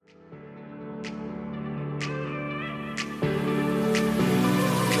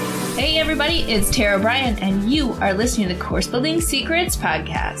Hey everybody, it's Tara Bryan, and you are listening to the Course Building Secrets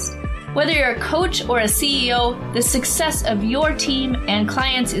podcast. Whether you're a coach or a CEO, the success of your team and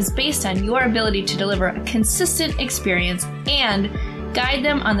clients is based on your ability to deliver a consistent experience and guide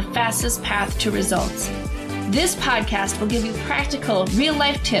them on the fastest path to results. This podcast will give you practical,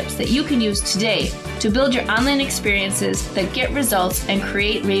 real-life tips that you can use today to build your online experiences that get results and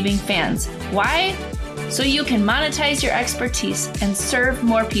create raving fans. Why? So you can monetize your expertise and serve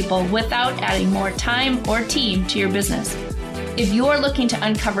more people without adding more time or team to your business. If you're looking to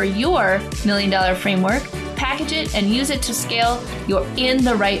uncover your $1 million framework, package it, and use it to scale, you're in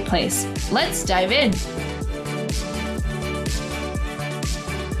the right place. Let's dive in.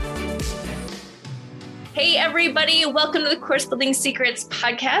 Hey everybody, welcome to the Course Building Secrets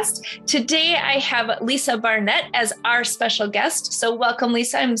podcast. Today I have Lisa Barnett as our special guest. So welcome,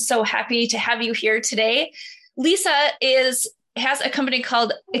 Lisa. I'm so happy to have you here today. Lisa has a company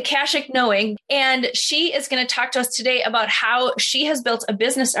called Akashic Knowing, and she is going to talk to us today about how she has built a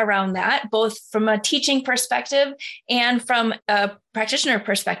business around that, both from a teaching perspective and from a practitioner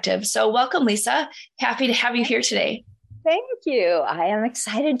perspective. So welcome, Lisa. Happy to have you here today. Thank you. I am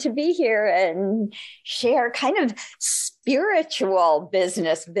excited to be here and share kind of spiritual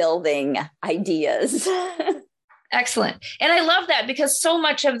business building ideas. Excellent. And I love that because so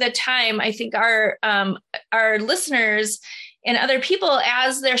much of the time, I think our listeners and other people,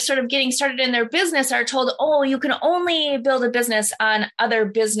 as they're sort of getting started in their business, are told, oh, you can only build a business on other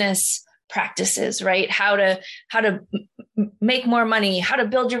business practices, right? How to make more money, how to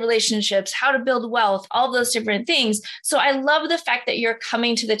build your relationships, how to build wealth, all those different things. So I love the fact that you're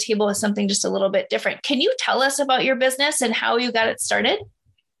coming to the table with something just a little bit different. Can you tell us about your business and how you got it started?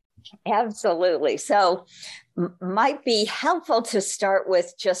 Absolutely. So might be helpful to start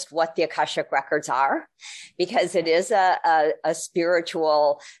with just what the Akashic Records are, because it is a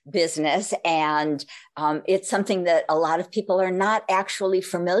spiritual business, and it's something that a lot of people are not actually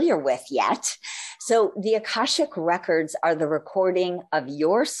familiar with yet. So the Akashic Records are the recording of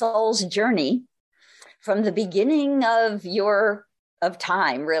your soul's journey from the beginning of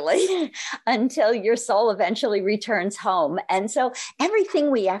time, really, until your soul eventually returns home. And so everything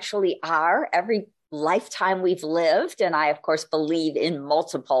we actually are, every lifetime we've lived, and I, of course, believe in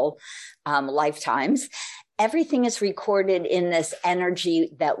multiple lifetimes, everything is recorded in this energy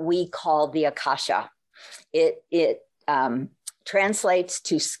that we call the Akasha. It translates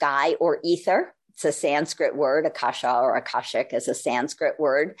to sky or ether. It's a Sanskrit word. Akasha or Akashic is a Sanskrit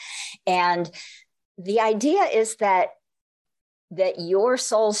word. And the idea is that your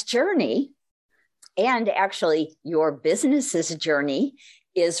soul's journey, and actually your business's journey,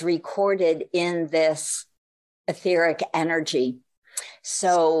 is recorded in this etheric energy.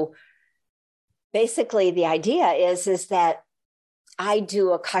 So basically the idea is that I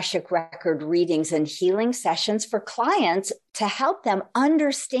do Akashic record readings and healing sessions for clients to help them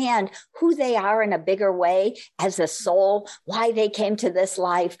understand who they are in a bigger way as a soul, why they came to this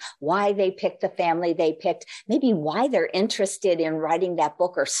life, why they picked the family they picked, maybe why they're interested in writing that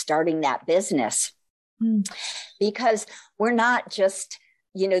book or starting that business. Because we're not just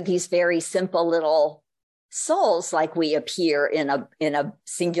these very simple little souls like we appear in a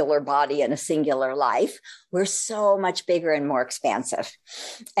singular body and a singular life. We're so much bigger and more expansive.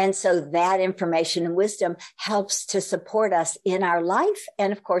 And so that information and wisdom helps to support us in our life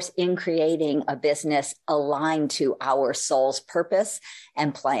and, of course, in creating a business aligned to our soul's purpose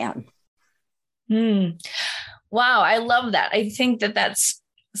and plan. Wow, I love that. I think that that's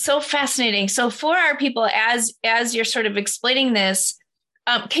so fascinating. So for our people, as you're sort of explaining this,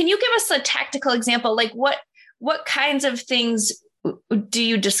 can you give us a tactical example? Like what kinds of things do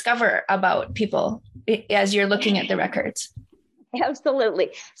you discover about people as you're looking at the records? Absolutely.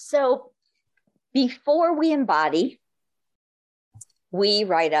 So before we embody, we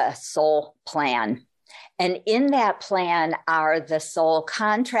write a soul plan. And in that plan are the soul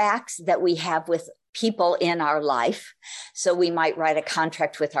contracts that we have with people in our life. So we might write a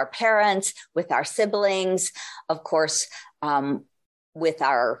contract with our parents, with our siblings, of course, with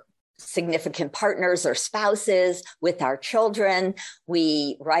our significant partners or spouses, with our children.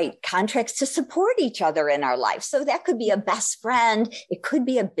 We write contracts to support each other in our life. So that could be a best friend. It could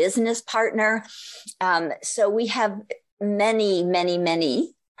be a business partner. So we have many, many,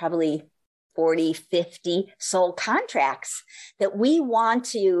 many, probably 40, 50 soul contracts that we want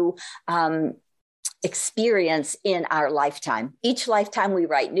to experience in our lifetime. Each lifetime, we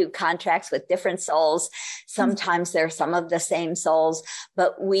write new contracts with different souls. Sometimes they're some of the same souls,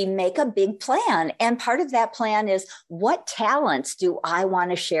 but we make a big plan. And part of that plan is, what talents do I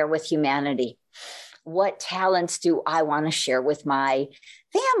want to share with humanity? what talents do I want to share with my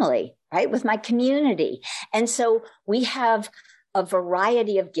family, right? With my community. And so we have a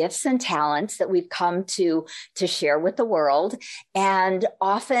variety of gifts and talents that we've come to share with the world. And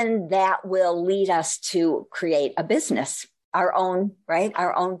often that will lead us to create a business, our own, right?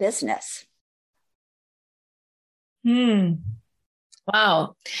 Our own business.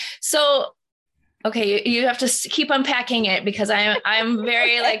 Wow. So, okay, you have to keep unpacking it because I'm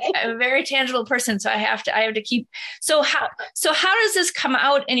very I'm a very tangible person. So I have to keep. So how does this come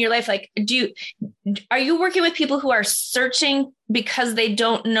out in your life? Like, are you working with people who are searching because they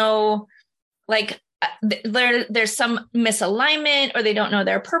don't know, like there's some misalignment, or they don't know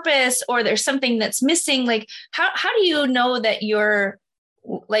their purpose, or there's something that's missing? Like, how do you know that you're,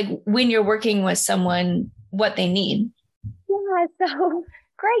 like, when you're working with someone, what they need? Yeah, so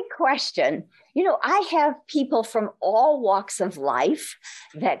great question. I have people from all walks of life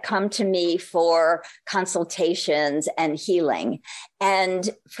that come to me for consultations and healing.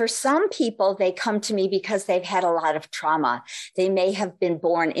 And for some people, they come to me because they've had a lot of trauma. They may have been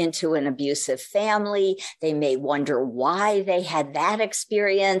born into an abusive family. They may wonder why they had that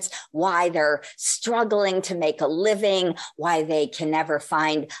experience, why they're struggling to make a living, why they can never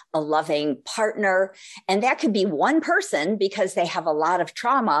find a loving partner. And that could be one person because they have a lot of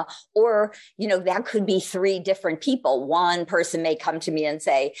trauma, or that could be three different people. One person may come to me and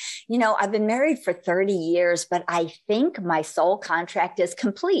say, I've been married for 30 years, but I think my soul contract is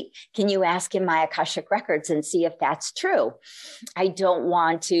complete. Can you ask in my Akashic records and see if that's true? I don't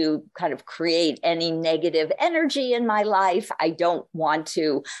want to kind of create any negative energy in my life. I don't want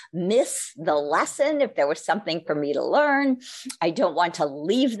to miss the lesson if there was something for me to learn. I don't want to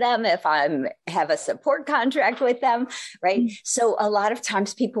leave them if I have a support contract with them, right? Mm-hmm. So a lot of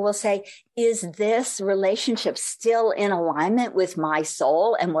times people will say, is this relationship still in alignment with my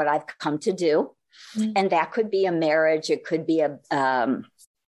soul and what I've come to do? Mm-hmm. And that could be a marriage. It could be a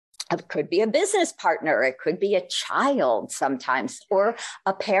business partner. It could be a child sometimes, or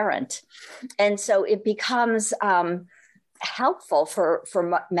a parent. And so it becomes helpful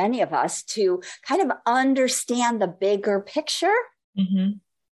for many of us to kind of understand the bigger picture mm-hmm.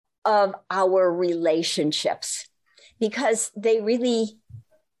 of our relationships, because they really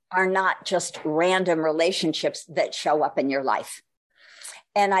are not just random relationships that show up in your life.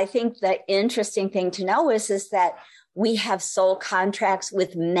 And I think the interesting thing to know is that we have soul contracts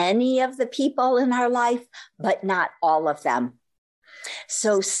with many of the people in our life, but not all of them.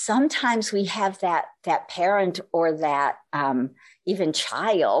 So sometimes we have that parent or that even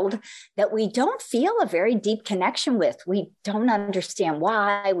child that we don't feel a very deep connection with. We don't understand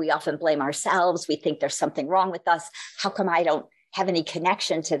why. We often blame ourselves. We think there's something wrong with us. How come I don't have any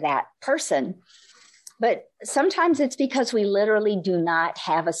connection to that person? But sometimes it's because we literally do not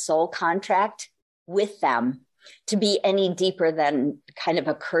have a soul contract with them to be any deeper than kind of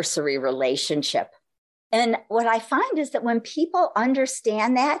a cursory relationship. And what I find is that when people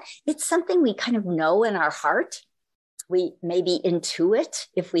understand that, it's something we kind of know in our heart. We maybe intuit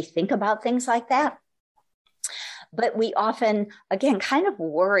if we think about things like that. But we often, again, kind of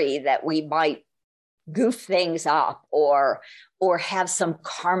worry that we might goof things up or have some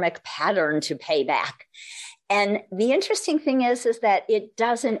karmic pattern to pay back. And the interesting thing is that it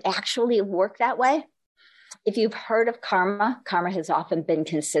doesn't actually work that way. If you've heard of karma, karma has often been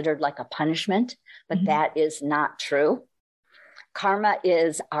considered like a punishment, but mm-hmm. that is not true. Karma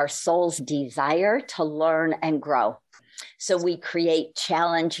is our soul's desire to learn and grow. So we create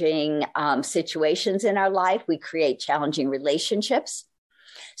challenging situations in our life. We create challenging relationships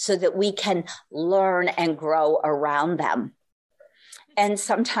so that we can learn and grow around them. And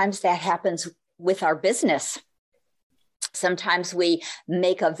sometimes that happens with our business. Sometimes we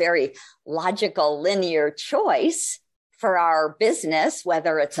make a very logical, linear choice for our business,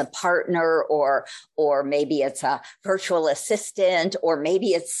 whether it's a partner or maybe it's a virtual assistant, or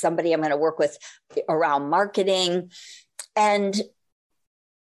maybe it's somebody I'm going to work with around marketing. And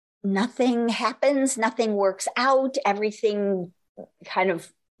nothing happens, nothing works out, everything kind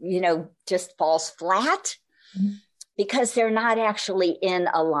of, just falls flat mm-hmm. because they're not actually in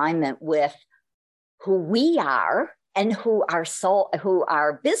alignment with who we are and who our soul, who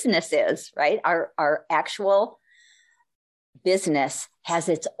our business is, right? Our actual business has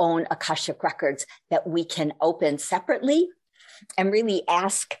its own Akashic records that we can open separately and really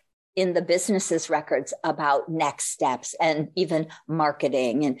ask in the business's records about next steps and even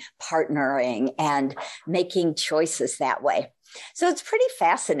marketing and partnering and making choices that way. So it's pretty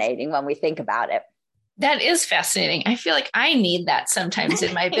fascinating when we think about it. That is fascinating. I feel like I need that sometimes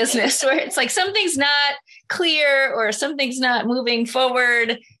in my business, where it's like something's not clear or something's not moving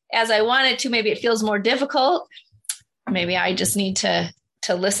forward. as I want it to. Maybe it feels more difficult. Maybe I just need to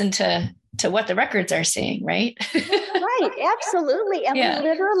listen to what the records are saying, right? Right, absolutely. And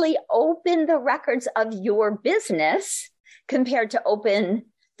literally open the records of your business compared to open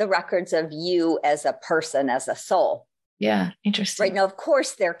the records of you as a person, as a soul. Yeah, interesting. Right now, of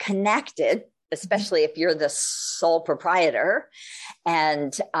course, they're connected, especially if you're the sole proprietor.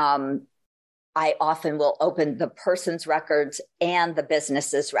 And I often will open the person's records and the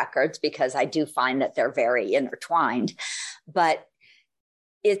business's records because I do find that they're very intertwined. But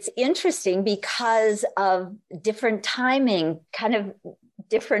it's interesting because of different timing, kind of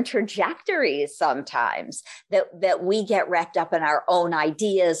different trajectories sometimes that we get wrapped up in our own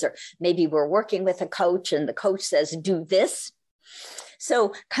ideas, or maybe we're working with a coach and the coach says, do this.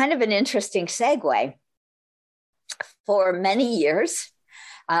 So kind of an interesting segue. For many years,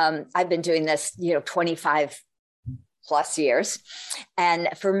 I've been doing this, 25 plus years. And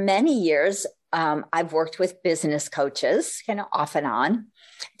for many years, I've worked with business coaches, kind of off and on,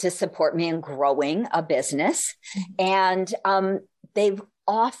 to support me in growing a business. And they've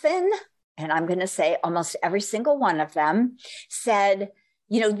often, and I'm going to say almost every single one of them, said,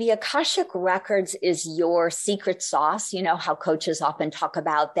 the Akashic Records is your secret sauce. You know how coaches often talk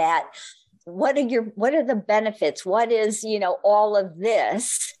about that. What are the benefits? What is, all of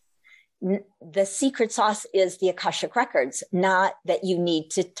this? The secret sauce is the Akashic Records, not that you need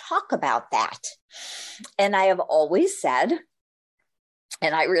to talk about that. And I have always said,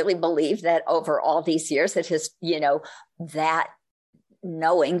 and I really believe that over all these years, it has, that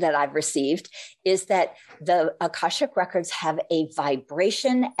knowing that I've received is that the Akashic Records have a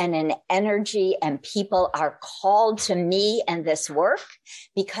vibration and an energy, and people are called to me and this work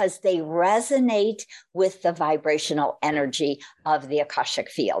because they resonate with the vibrational energy of the Akashic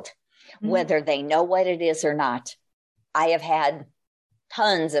field, whether they know what it is or not. I have had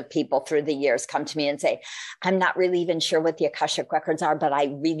tons of people through the years come to me and say, I'm not really even sure what the Akashic Records are, but I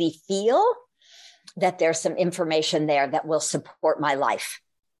really feel that there's some information there that will support my life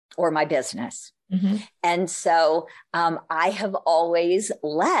or my business. Mm-hmm. And so I have always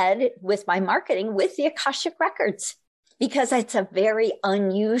led with my marketing with the Akashic Records because it's a very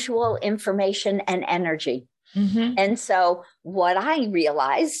unusual information and energy. Mm-hmm. And so what I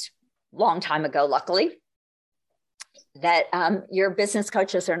realized long time ago, luckily, that your business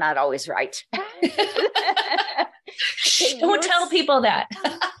coaches are not always right. Don't tell people that.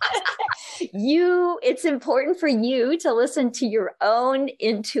 It's important for you to listen to your own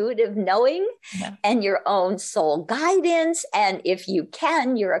intuitive knowing and your own soul guidance. And if you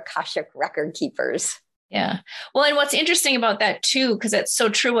can, your Akashic record keepers. Yeah. Well, and what's interesting about that too, because it's so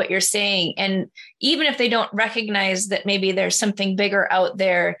true what you're saying. And even if they don't recognize that maybe there's something bigger out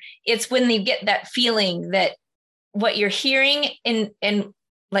there, it's when they get that feeling that what you're hearing and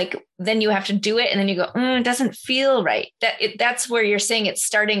like, then you have to do it. And then you go, it doesn't feel right. That's where you're saying it's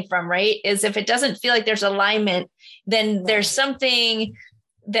starting from, right? Is if it doesn't feel like there's alignment, then there's something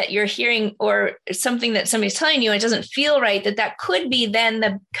that you're hearing or something that somebody's telling you, and it doesn't feel right, that could be then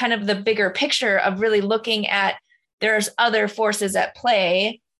the kind of the bigger picture of really looking at there's other forces at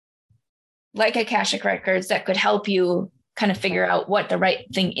play, like Akashic Records, that could help you kind of figure out what the right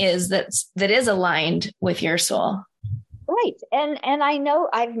thing is that is aligned with your soul. Right. And I know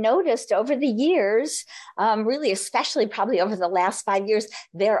I've noticed over the years, really, especially probably over the last 5 years,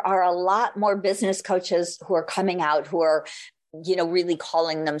 there are a lot more business coaches who are coming out who are, really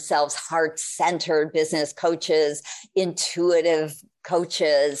calling themselves heart-centered business coaches, intuitive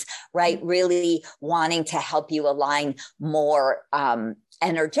coaches, right? Really wanting to help you align more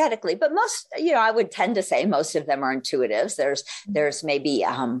energetically. But most, I would tend to say most of them are intuitives. There's maybe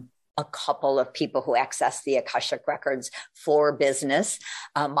a couple of people who access the Akashic Records for business.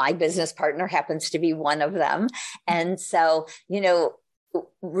 My business partner happens to be one of them. And so,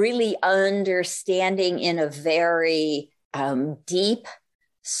 really understanding in a very deep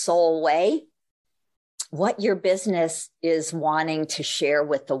soul way what your business is wanting to share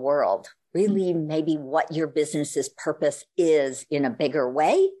with the world, really maybe what your business's purpose is in a bigger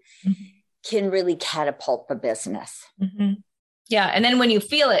way, can really catapult the business. Mm-hmm. Yeah. And then when you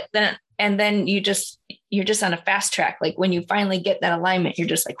feel it, then you're just on a fast track. Like when you finally get that alignment, you're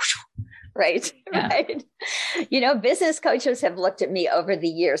just like, whoosh. Right. Yeah. Right. Business coaches have looked at me over the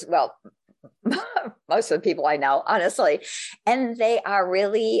years. Well, most of the people I know, honestly, and they are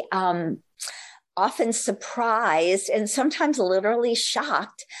really often surprised and sometimes literally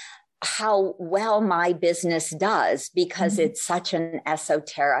shocked how well my business does because it's such an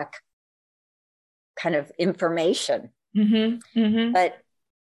esoteric kind of information. Mm-hmm. Mm-hmm. But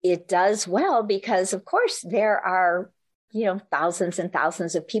it does well because, of course, there are thousands and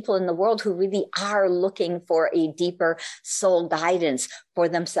thousands of people in the world who really are looking for a deeper soul guidance for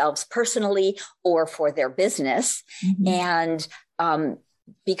themselves personally or for their business. And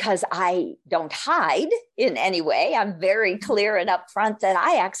because I don't hide in any way, I'm very clear and upfront that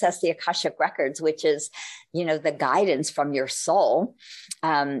I access the Akashic Records, which is, the guidance from your soul,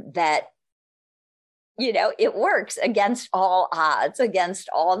 that it works against all odds, against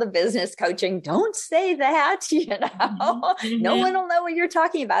all the business coaching. Don't say that, no one will know what you're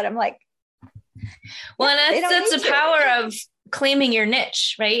talking about. I'm like, well, and that's the power of claiming your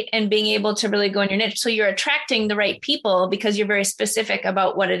niche, right? And being able to really go in your niche. So you're attracting the right people because you're very specific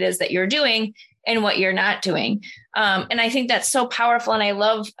about what it is that you're doing and what you're not doing. And I think that's so powerful. And I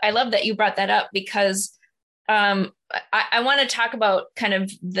love that you brought that up, because I want to talk about kind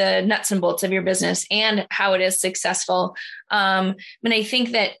of the nuts and bolts of your business and how it is successful. And I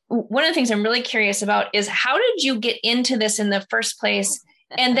think that one of the things I'm really curious about is, how did you get into this in the first place?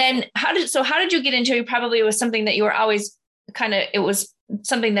 And then how did you get into it? Probably it was something that you were always it was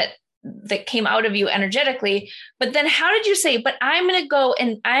something that came out of you energetically. But then how did you say, but I'm going to go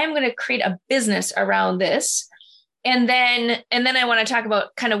and I'm going to create a business around this? And then I want to talk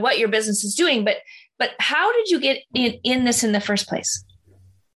about kind of what your business is doing, but how did you get in this in the first place?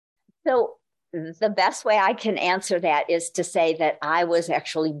 So the best way I can answer that is to say that I was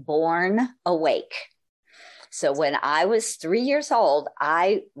actually born awake. So when I was 3 years old,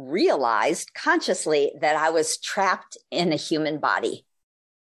 I realized consciously that I was trapped in a human body.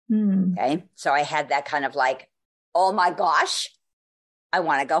 Okay. So I had that kind of like, oh my gosh, I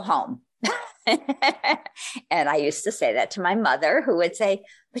want to go home. And I used to say that to my mother, who would say,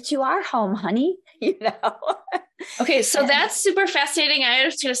 but you are home, honey, Okay. So that's super fascinating. I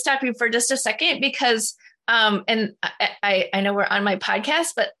just going to stop you for just a second, because and I know we're on my podcast,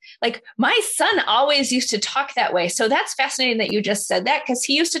 but like my son always used to talk that way. So that's fascinating that you just said that, because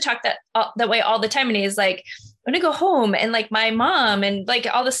he used to talk that way all the time. And he's like, I'm going to go home, and like my mom and like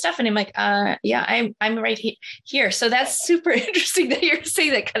all this stuff. And I'm like, yeah, I'm right here. So that's super interesting that you're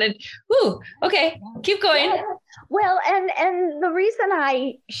saying that kind of, ooh, okay, keep going. Yeah. Well, and the reason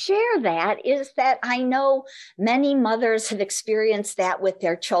I share that is that I know many mothers have experienced that with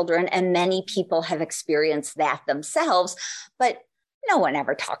their children, and many people have experienced that themselves, but no one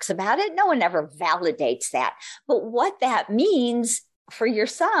ever talks about it. No one ever validates that. But what that means for your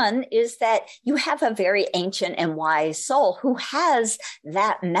son is that you have a very ancient and wise soul who has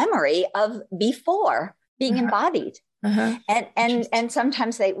that memory of before being embodied. And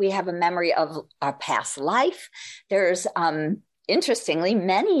sometimes we have a memory of our past life. There's interestingly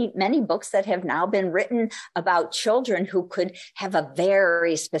many books that have now been written about children who could have a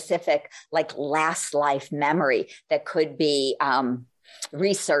very specific like last life memory that could be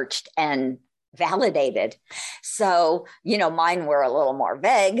researched and validated. So, mine were a little more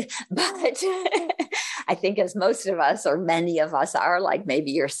vague, but I think as most of us, or many of us are, like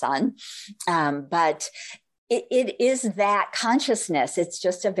maybe your son, but it is that consciousness. It's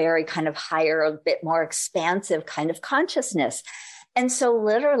just a very kind of higher, a bit more expansive kind of consciousness. And so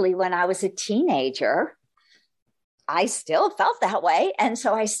literally when I was a teenager, I still felt that way. And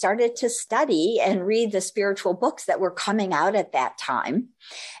so I started to study and read the spiritual books that were coming out at that time.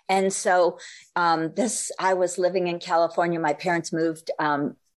 And so I was living in California. My parents moved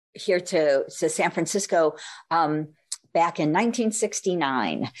here to San Francisco back in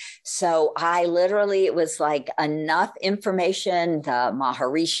 1969. So it was like enough information. The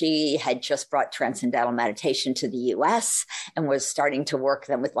Maharishi had just brought transcendental meditation to the US and was starting to work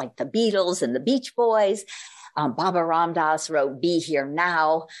them with like the Beatles and the Beach Boys. Baba Ram Dass wrote Be Here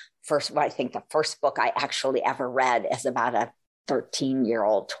Now. I think the first book I actually ever read as about a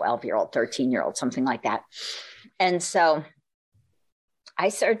 13-year-old, 12-year-old, 13-year-old, something like that. And so I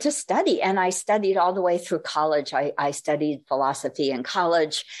started to study, and I studied all the way through college. I studied philosophy in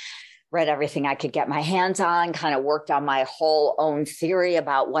college, read everything I could get my hands on, kind of worked on my whole own theory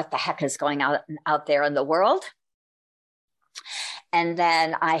about what the heck is going on out there in the world. And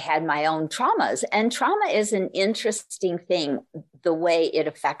then I had my own traumas, and trauma is an interesting thing, the way it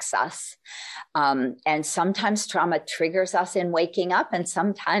affects us. And sometimes trauma triggers us in waking up, and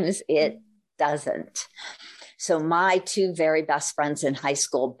sometimes it doesn't. So my two very best friends in high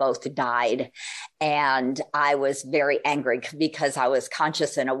school both died. And I was very angry because I was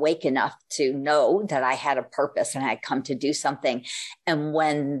conscious and awake enough to know that I had a purpose and I had come to do something. And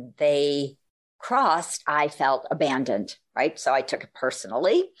when they crossed, I felt abandoned, right? So I took it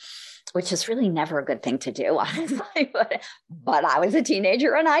personally, which is really never a good thing to do, honestly, but I was a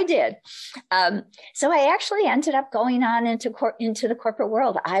teenager and I did. So I actually ended up going on into the corporate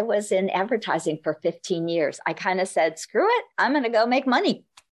world. I was in advertising for 15 years. I kind of said, screw it, I'm going to go make money.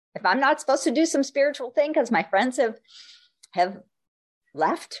 If I'm not supposed to do some spiritual thing because my friends have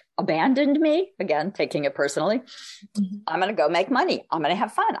left, abandoned me, again, taking it personally, I'm going to go make money. I'm going to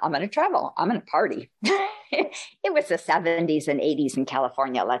have fun. I'm going to travel. I'm going to party. It was the 70s and 80s in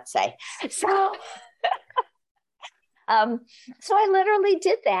California, let's say. So, so I literally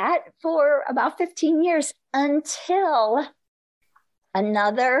did that for about 15 years until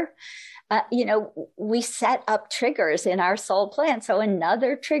another, we set up triggers in our soul plan. So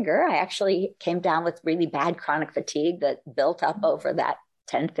another trigger, I actually came down with really bad chronic fatigue that built up over that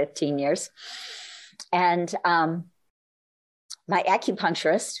 10, 15 years. And my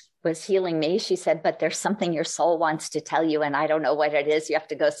acupuncturist was healing me. She said, but there's something your soul wants to tell you, and I don't know what it is. You have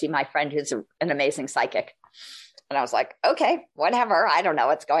to go see my friend who's an amazing psychic. And I was like, okay, whatever. I don't know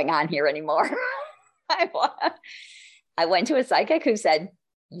what's going on here anymore. I went to a psychic who said,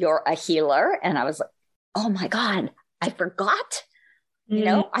 you're a healer. And I was like, oh my God, I forgot.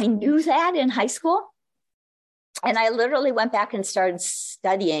 I knew that in high school. And I literally went back and started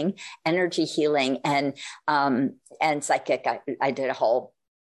studying energy healing and psychic. I did a whole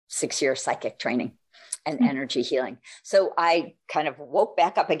 6-year psychic training and energy healing. So I kind of woke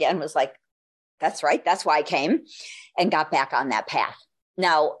back up again, was like, that's right. That's why I came, and got back on that path.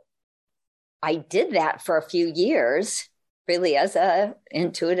 Now, I did that for a few years, really as a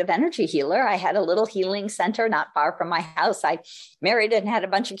intuitive energy healer. I had a little healing center not far from my house. I married and had a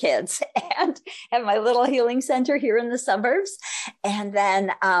bunch of kids and had my little healing center here in the suburbs. And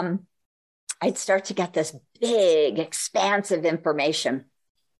then I'd start to get this big, expansive information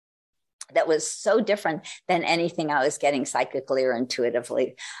that was so different than anything I was getting psychically or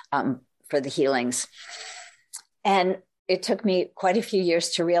intuitively for the healings. And it took me quite a few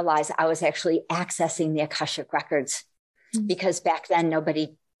years to realize I was actually accessing the Akashic Records, because back then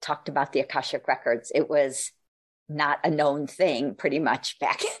nobody talked about the Akashic Records. It was not a known thing pretty much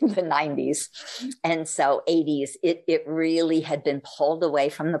back in the 90s. And so 80s, it really had been pulled away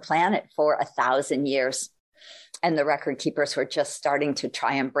from the planet for 1,000 years. And the record keepers were just starting to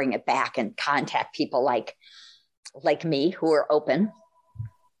try and bring it back and contact people like me who were open.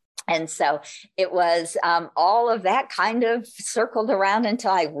 And so it was all of that kind of circled around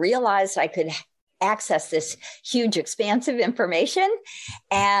until I realized I could access this huge, expansive information.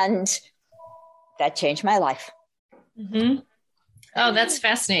 And that changed my life. Mm-hmm. Oh, that's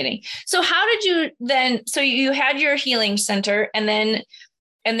fascinating. So how did you then, so you had your healing center and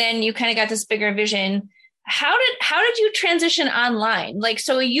then you kind of got this bigger vision. How did you transition online? Like,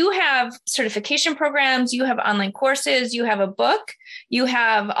 so you have certification programs, you have online courses, you have a book, you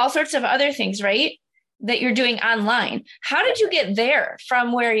have all sorts of other things, right? That you're doing online. How did you get there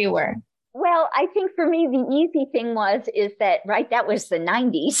from where you were? Well, I think for me, the easy thing is that, right, that was the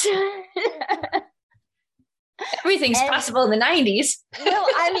 90s. Everything's possible in the 90s. Well,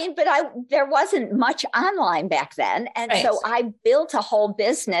 I mean, but there wasn't much online back then. And right. So I built a whole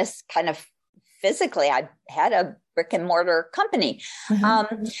business kind of physically. I had a brick and mortar company.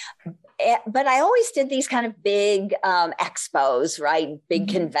 Mm-hmm. But I always did these kind of big expos, right? Big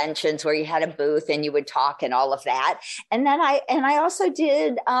mm-hmm. conventions where you had a booth and you would talk and all of that. And then I also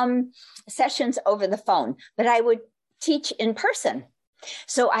did sessions over the phone, but I would teach in person.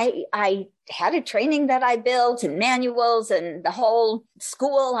 So I had a training that I built and manuals and the whole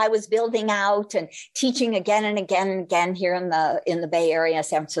school I was building out and teaching again and again and again here in the Bay Area,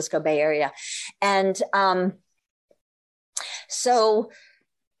 San Francisco Bay Area. And so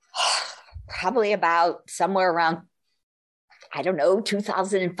probably about somewhere around, I don't know,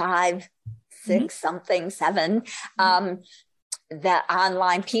 2005, 6, something, 7, that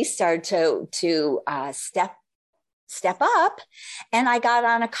online piece started to step up. And I got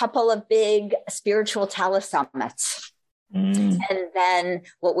on a couple of big spiritual telesummits. And then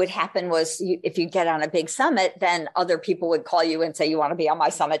what would happen was if you get on a big summit, then other people would call you and say, you want to be on my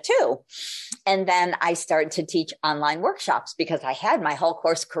summit too. And then I started to teach online workshops because I had my whole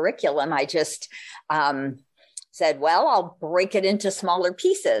course curriculum. I just said, well, I'll break it into smaller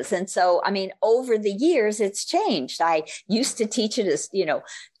pieces. And so, I mean, over the years, it's changed. I used to teach it as,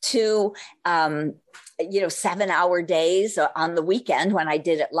 2 7-hour days on the weekend when I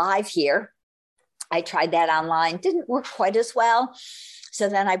did it live here. I tried that online, didn't work quite as well. So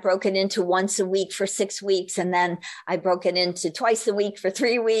then I broke it into once a week for 6 weeks. And then I broke it into twice a week for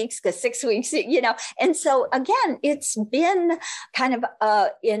 3 weeks, because 6 weeks, And so again, it's been kind of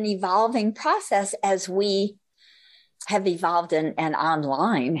an evolving process as we have evolved and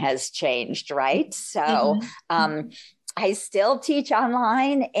online has changed, right? So I still teach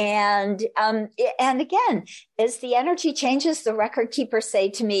online, and again, as the energy changes, the record keepers say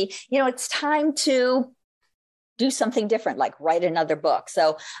to me, it's time to do something different, like write another book.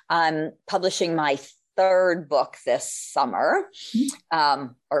 So I'm publishing my 3rd book this summer,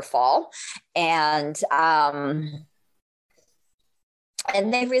 or fall, and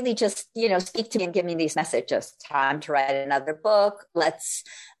they really just, speak to me and give me these messages. Time to write another book. Let's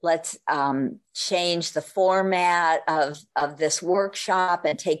change the format of this workshop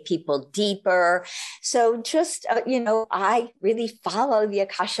and take people deeper. So just, I really follow the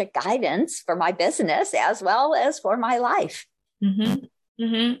Akashic guidance for my business as well as for my life. Mm-hmm.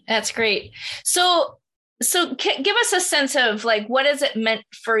 Mm-hmm. That's great. So give us a sense of like, what has it meant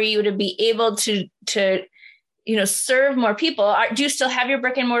for you to be able to serve more people? Do you still have your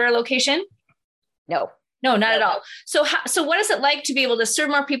brick and mortar location? No, not at all. So what is it like to be able to serve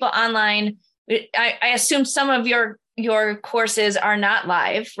more people online? I assume some of your courses are not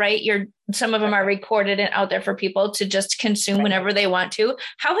live, right? Some of them are recorded and out there for people to just consume whenever they want to.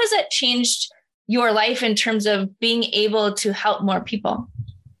 How has that changed your life in terms of being able to help more people?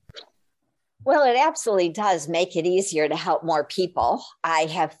 Well, it absolutely does make it easier to help more people. I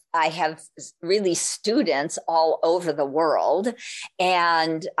have really students all over the world,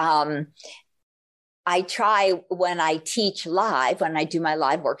 and I try, when I teach live, when I do my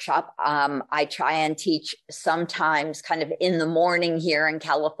live workshop, I try and teach sometimes kind of in the morning here in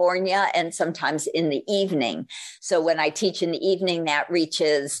California and sometimes in the evening. So when I teach in the evening, that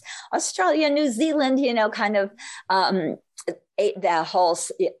reaches Australia, New Zealand, kind of the whole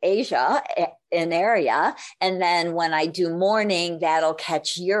Asia an area. And then when I do morning, that'll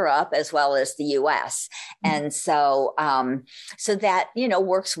catch Europe as well as the US. And so, so that,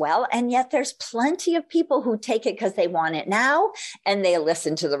 works well. And yet there's plenty of people who take it because they want it now, and they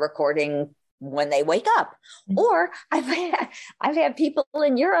listen to the recording when they wake up. Or I've had people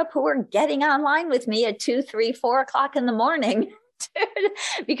in Europe who are getting online with me at 2, 3, 4 o'clock in the morning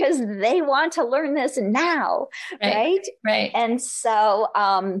because they want to learn this now. Right. And so,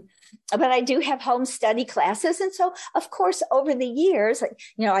 but I do have home study classes. And so, of course, over the years,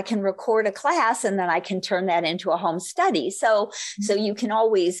 I can record a class and then I can turn that into a home study. So you can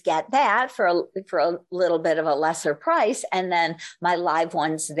always get that for a little bit of a lesser price. And then my live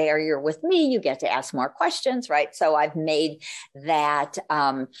ones there, you're with me, you get to ask more questions, right? So I've made that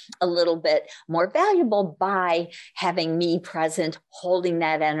a little bit more valuable by having me present, holding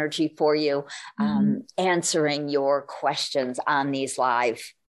that energy for you, answering your questions on these live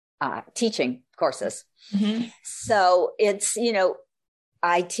teaching courses. So it's,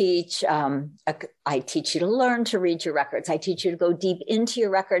 I teach you to learn to read your records. I teach you to go deep into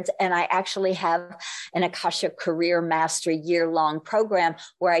your records. And I actually have an Akasha Career Mastery year-long program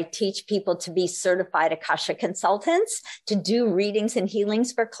where I teach people to be certified Akasha consultants, to do readings and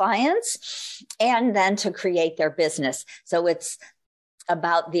healings for clients, and then to create their business. So it's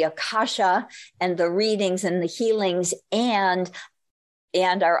about the Akasha and the readings and the healings and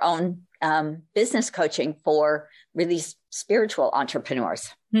our own business coaching for really spiritual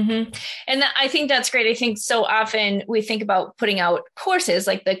entrepreneurs. And I think that's great. I think so often we think about putting out courses,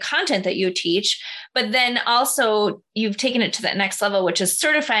 like the content that you teach, but then also you've taken it to that next level, which is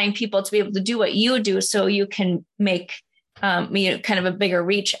certifying people to be able to do what you do so you can make kind of a bigger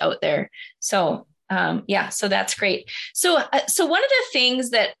reach out there. So so that's great. So one of the things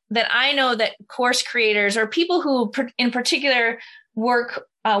that I know that course creators or people who in particular work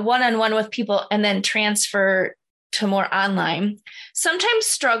one-on-one with people and then transfer to more online, sometimes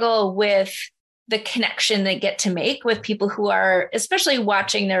struggle with the connection they get to make with people who are especially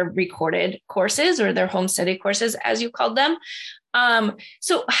watching their recorded courses or their home study courses, as you called them.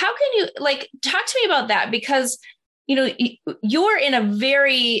 So how can you talk to me about that? Because, you're in a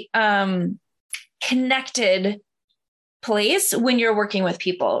very connected place when you're working with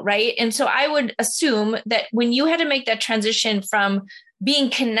people, right? And so I would assume that when you had to make that transition from being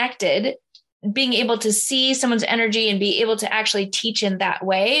connected, being able to see someone's energy and be able to actually teach in that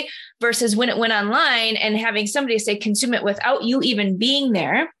way versus when it went online and having somebody say consume it without you even being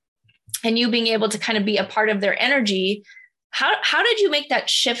there and you being able to kind of be a part of their energy, how did you make that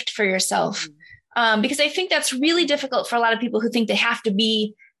shift for yourself? Because I think that's really difficult for a lot of people who think they have to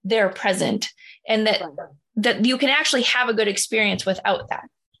be there present and that you can actually have a good experience without that.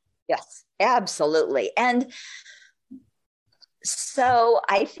 Yes, absolutely. And So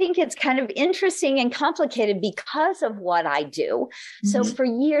I think it's kind of interesting and complicated because of what I do. So for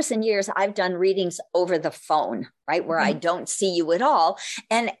years and years, I've done readings over the phone, right? Where I don't see you at all.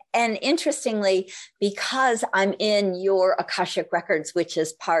 And interestingly, because I'm in your Akashic records, which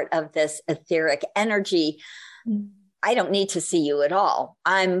is part of this etheric energy, I don't need to see you at all.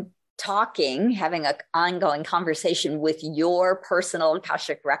 I'm having an ongoing conversation with your personal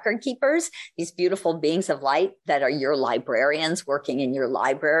Akashic record keepers, these beautiful beings of light that are your librarians working in your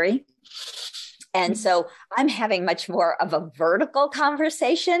library. And so I'm having much more of a vertical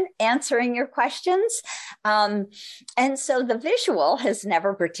conversation, answering your questions. And so the visual has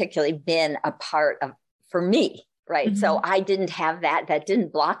never particularly been a part of, for me, right? So I didn't have that. That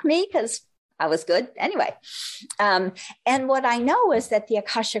didn't block me because I was good anyway. And what I know is that the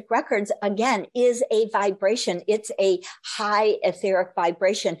Akashic records, again, is a vibration. It's a high etheric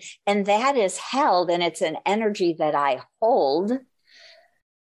vibration. And that is held, and it's an energy that I hold,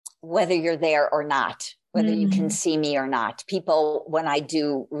 whether you're there or not, whether you can see me or not. People, when I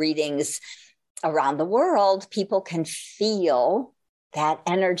do readings around the world, people can feel that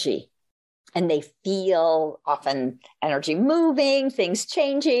energy. And they feel often energy moving, things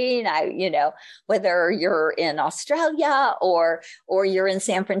changing. Whether you're in Australia or you're in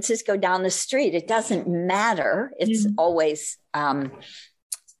San Francisco down the street, it doesn't matter. It's always, part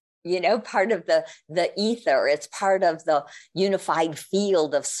of the ether. It's part of the unified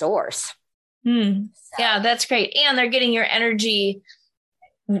field of source. So. Yeah, that's great. And they're getting your energy,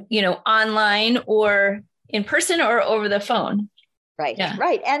 online or in person or over the phone. Right. Yeah.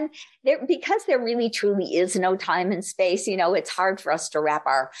 Right. And because there really truly is no time and space, it's hard for us to wrap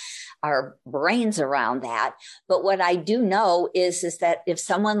our brains around that. But what I do know is that if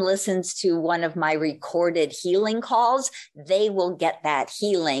someone listens to one of my recorded healing calls, they will get that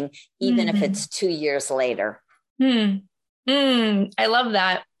healing, even if it's 2 years later. I love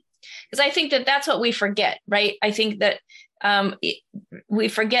that. Because I think that that's what we forget, right? I think that we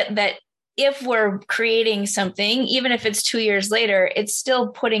forget that if we're creating something, even if it's 2 years later, it's still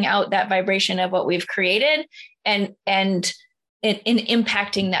putting out that vibration of what we've created and in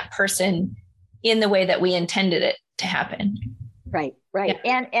impacting that person in the way that we intended it to happen. Right.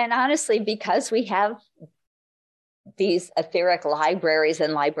 Yeah. And honestly, because we have these etheric libraries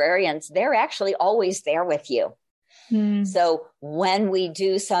and librarians, they're actually always there with you. So when we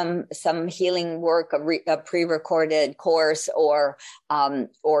do some healing work, a pre-recorded course or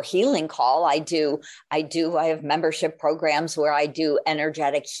healing call, I have membership programs where I do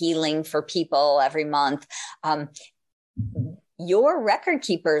energetic healing for people every month. Your record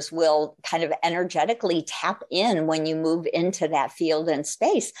keepers will kind of energetically tap in when you move into that field and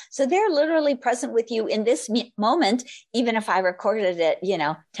space. So they're literally present with you in this moment, even if I recorded it,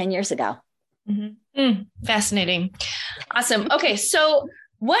 10 years ago. Fascinating. Awesome. Okay. So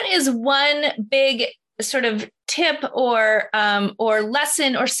what is one big sort of tip or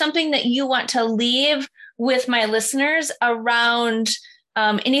lesson or something that you want to leave with my listeners around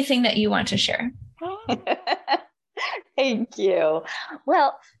anything that you want to share? Thank you.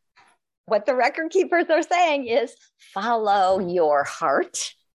 Well, what the record keepers are saying is follow your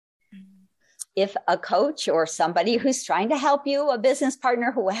heart. If a coach or somebody who's trying to help you, a business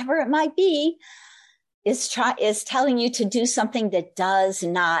partner, whoever it might be, is telling you to do something that does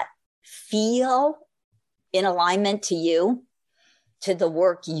not feel in alignment to you, to the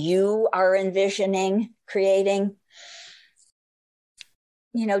work you are envisioning, creating,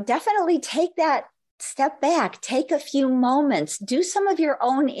 definitely take that step back, take a few moments, do some of your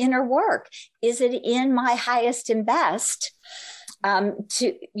own inner work. Is it in my highest and best?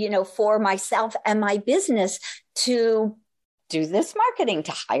 For myself and my business to do this marketing,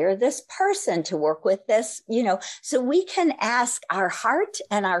 to hire this person, to work with this, so we can ask our heart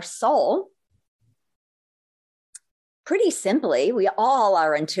and our soul pretty simply. We all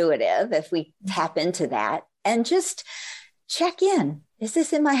are intuitive if we tap into that and just check in. Is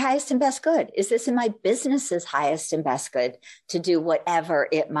this in my highest and best good? Is this in my business's highest and best good to do whatever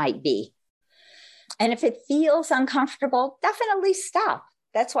it might be? And if it feels uncomfortable, definitely stop.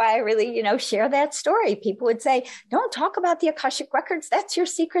 That's why I really, share that story. People would say, don't talk about the Akashic records. That's your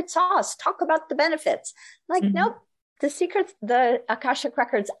secret sauce. Talk about the benefits. Like, nope, the Akashic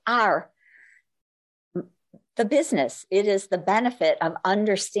records are the business. It is the benefit of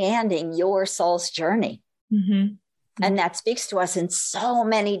understanding your soul's journey. And that speaks to us in so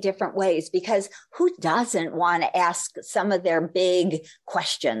many different ways, because who doesn't want to ask some of their big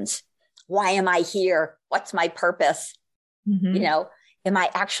questions? Why am I here? What's my purpose? Am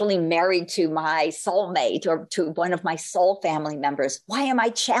I actually married to my soulmate or to one of my soul family members? Why am I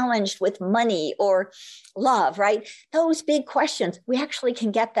challenged with money or love, right? Those big questions, we actually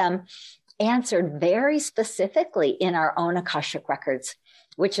can get them answered very specifically in our own Akashic records,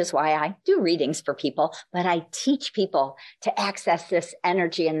 which is why I do readings for people, but I teach people to access this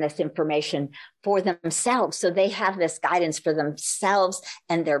energy and this information for themselves. So they have this guidance for themselves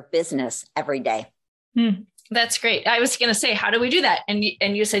and their business every day. That's great. I was going to say, how do we do that? And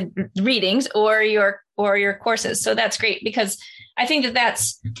you said readings or your courses. So that's great, because I think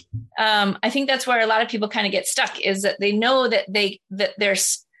that's where a lot of people kind of get stuck, is that they know that they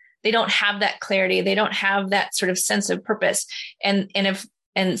don't have that clarity. They don't have that sort of sense of purpose. And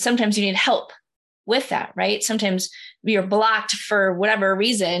sometimes you need help with that, right? Sometimes you're blocked for whatever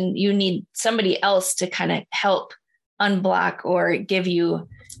reason. You need somebody else to kind of help unblock or give you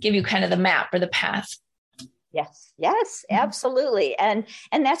kind of the map or the path. Yes, absolutely. And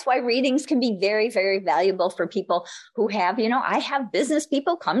that's why readings can be very, very valuable for people who have, I have business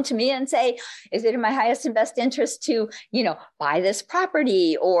people come to me and say, is it in my highest and best interest to, buy this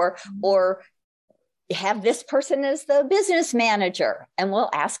property or have this person as the business manager? And we'll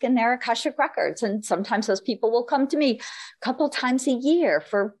ask in their Akashic records. And sometimes those people will come to me a couple times a year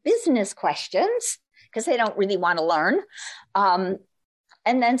for business questions because they don't really want to learn.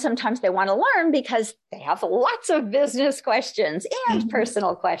 And then sometimes they want to learn because they have lots of business questions and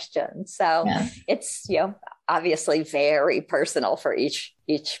personal questions. So it's, obviously very personal for each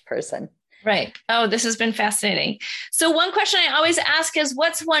person. Right. Oh, this has been fascinating. So one question I always ask is,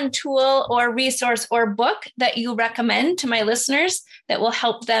 what's one tool or resource or book that you recommend to my listeners that will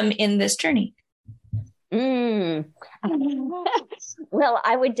help them in this journey? Well,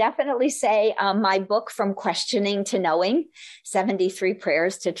 I would definitely say my book, From Questioning to Knowing, 73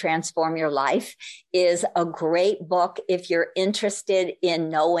 Prayers to Transform Your Life, is a great book if you're interested in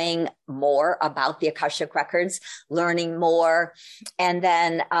knowing more about the Akashic Records, learning more. And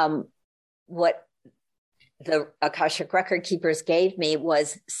then what the Akashic Record Keepers gave me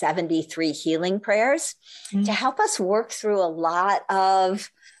was 73 healing prayers to help us work through a lot of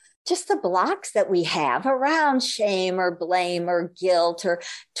just the blocks that we have around shame or blame or guilt or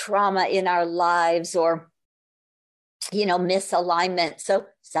trauma in our lives or, misalignment. So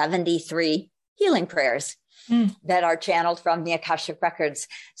 73 healing prayers that are channeled from the Akashic Records.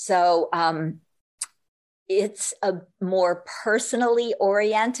 So it's a more personally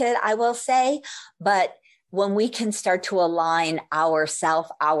oriented, I will say, but when we can start to align ourself,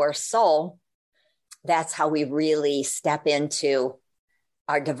 our soul, that's how we really step into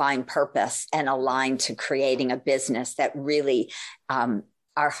our divine purpose and align to creating a business that really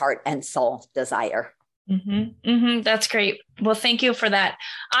our heart and soul desire. That's great. Well, thank you for that.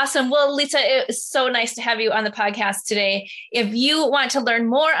 Awesome. Well, Lisa, it was so nice to have you on the podcast today. If you want to learn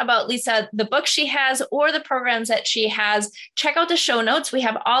more about Lisa, the book she has, or the programs that she has, check out the show notes. We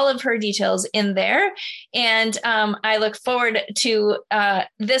have all of her details in there. And I look forward to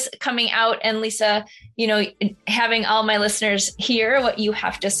this coming out and Lisa, having all my listeners hear what you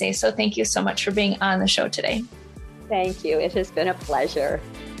have to say. So thank you so much for being on the show today. Thank you. It has been a pleasure.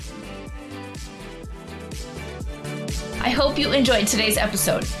 I hope you enjoyed today's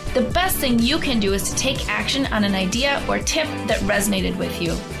episode. The best thing you can do is to take action on an idea or tip that resonated with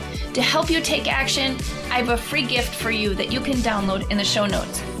you. To help you take action, I have a free gift for you that you can download in the show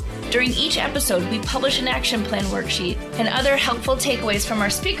notes. During each episode, we publish an action plan worksheet and other helpful takeaways from our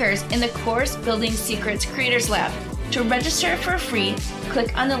speakers in the Course Building Secrets Creators Lab. To register for free,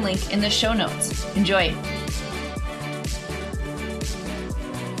 click on the link in the show notes. Enjoy.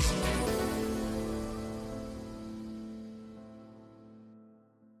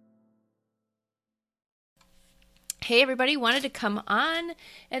 Hey everybody, wanted to come on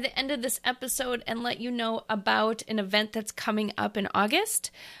at the end of this episode and let you know about an event that's coming up in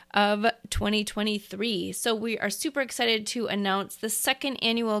August of 2023. So we are super excited to announce the second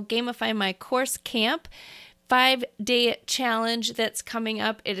annual Gamify My Course Camp 5-day challenge that's coming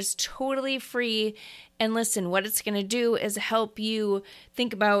up. It is totally free. And listen, what it's going to do is help you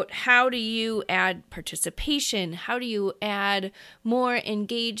think about how do you add participation? How do you add more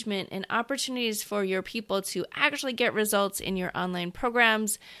engagement and opportunities for your people to actually get results in your online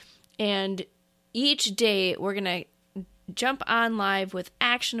programs? And each day we're going to jump on live with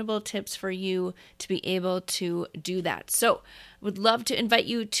actionable tips for you to be able to do that. So would love to invite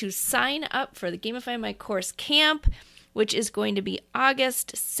you to sign up for the Gamify My Course Camp, which is going to be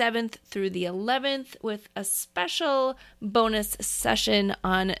August 7th through the 11th with a special bonus session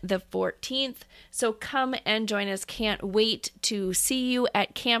on the 14th. So come and join us. Can't wait to see you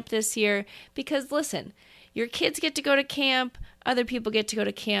at camp this year because listen, your kids get to go to camp, Other people get to go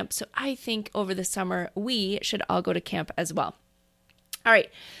to camp. So I think over the summer, we should all go to camp as well. All right.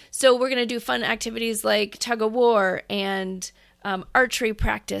 So we're going to do fun activities like tug of war and archery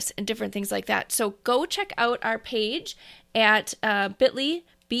practice and different things like that. So go check out our page at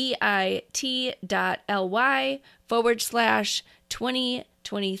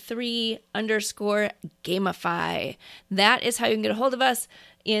bit.ly/2023_gamify. That is how you can get a hold of us.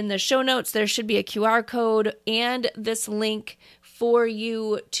 In the show notes, there should be a QR code and this link for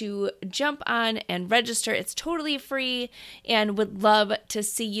you to jump on and register. It's totally free and would love to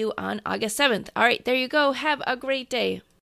see you on August 7th. All right, there you go. Have a great day.